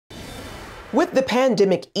With the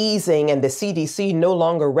pandemic easing and the CDC no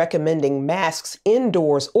longer recommending masks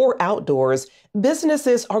indoors or outdoors,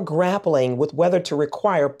 businesses are grappling with whether to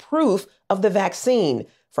require proof of the vaccine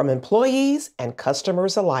from employees and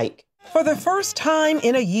customers alike. For the first time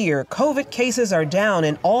in a year, COVID cases are down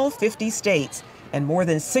in all 50 states, and more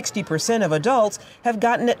than 60% of adults have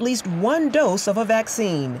gotten at least one dose of a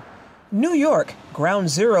vaccine. New York, ground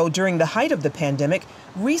zero during the height of the pandemic,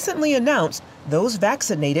 recently announced those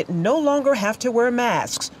vaccinated no longer have to wear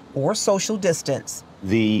masks or social distance.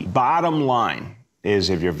 The bottom line is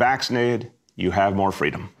if you're vaccinated, you have more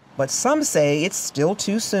freedom. But some say it's still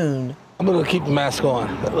too soon. I'm going to keep the mask on.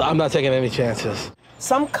 I'm not taking any chances.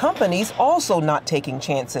 Some companies also not taking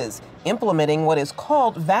chances, implementing what is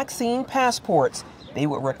called vaccine passports. They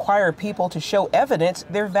would require people to show evidence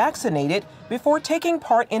they're vaccinated before taking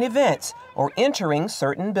part in events or entering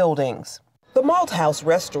certain buildings. The Malt House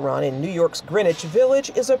restaurant in New York's Greenwich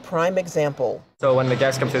Village is a prime example. So when the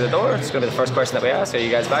guests come through the door, it's going to be the first question that we ask: are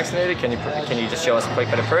you guys vaccinated? Can you just show us a quick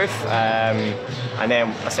bit of proof? And then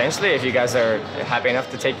essentially, if you guys are happy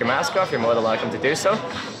enough to take your mask off, you're more than welcome to do so.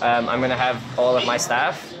 I'm going to have all of my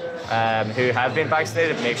staff who have been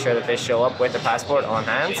vaccinated make sure that they show up with a passport on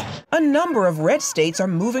hand. A number of red states are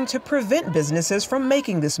moving to prevent businesses from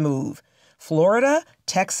making this move. Florida,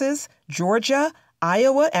 Texas, Georgia,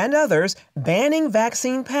 Iowa, and others banning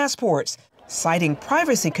vaccine passports, citing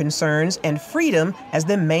privacy concerns and freedom as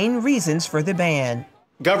the main reasons for the ban.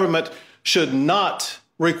 Government should not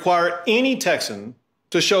require any Texan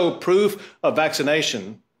to show proof of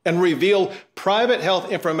vaccination and reveal private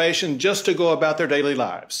health information just to go about their daily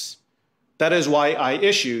lives. That is why I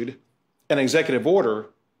issued an executive order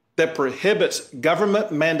that prohibits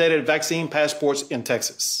government-mandated vaccine passports in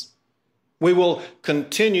Texas. We will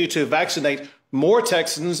continue to vaccinate more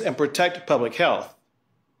Texans and protect public health,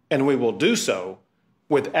 and we will do so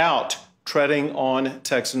without treading on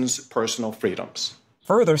Texans' personal freedoms.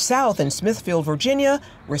 Further south in Smithfield, Virginia,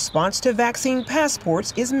 response to vaccine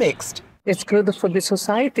passports is mixed. It's good for the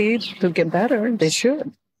society to get better. They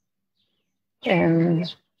should.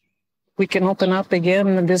 And we can open up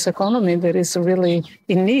again this economy that is really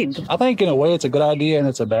in need. I think in a way it's a good idea and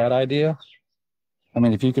it's a bad idea. I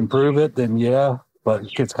mean, if you can prove it, then yeah, but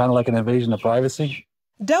it's kind of like an invasion of privacy.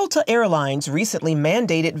 Delta Airlines recently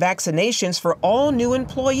mandated vaccinations for all new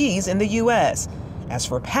employees in the U.S. As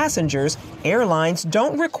for passengers, airlines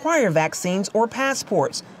don't require vaccines or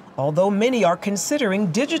passports, although many are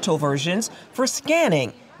considering digital versions for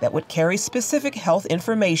scanning that would carry specific health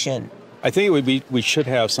information. I think we should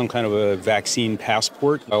have some kind of a vaccine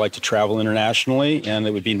passport. I like to travel internationally, and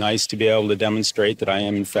it would be nice to be able to demonstrate that I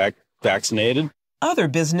am in fact vaccinated. Other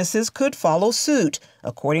businesses could follow suit,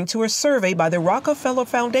 according to a survey by the Rockefeller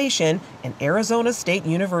Foundation and Arizona State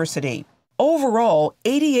University. Overall,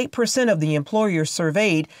 88% of the employers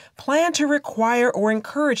surveyed plan to require or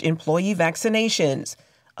encourage employee vaccinations.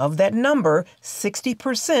 Of that number,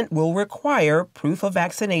 60% will require proof of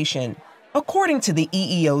vaccination. According to the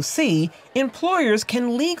EEOC, employers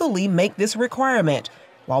can legally make this requirement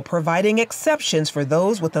while providing exceptions for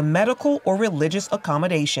those with a medical or religious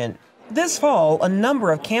accommodation. This fall, a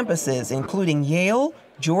number of campuses, including Yale,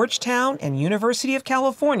 Georgetown, and University of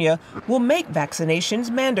California, will make vaccinations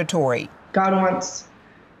mandatory. God wants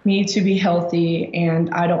me to be healthy, and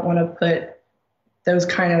I don't want to put those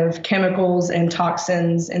kind of chemicals and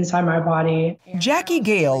toxins inside my body. Jackie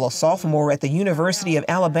Gale, a sophomore at the University of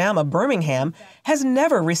Alabama, Birmingham, has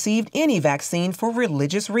never received any vaccine for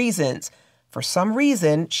religious reasons. For some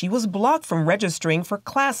reason, she was blocked from registering for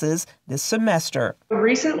classes this semester.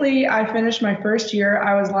 Recently, I finished my first year.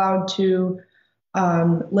 I was allowed to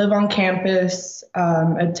live on campus,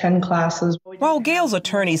 attend classes. While Gale's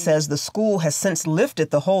attorney says the school has since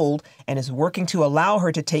lifted the hold and is working to allow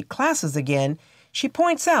her to take classes again, she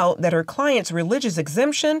points out that her client's religious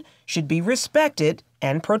exemption should be respected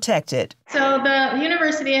and protected. So the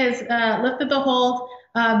university has lifted the hold.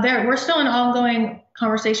 We're still in ongoing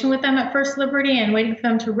conversation with them at First Liberty and waiting for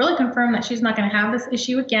them to really confirm that she's not going to have this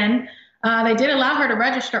issue again. They did allow her to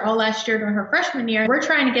register all last year during her freshman year. We're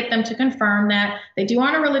trying to get them to confirm that they do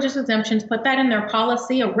honor religious exemptions, put that in their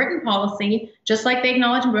policy, a written policy, just like they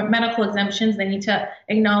acknowledge medical exemptions. They need to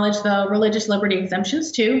acknowledge the religious liberty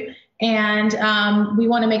exemptions too. And we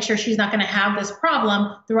want to make sure she's not going to have this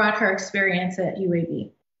problem throughout her experience at UAB.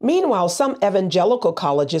 Meanwhile, some evangelical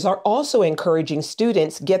colleges are also encouraging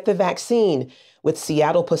students get the vaccine, with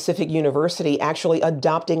Seattle Pacific University actually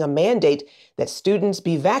adopting a mandate that students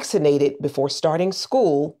be vaccinated before starting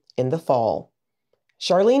school in the fall.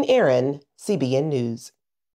 Charlene Aaron, CBN News.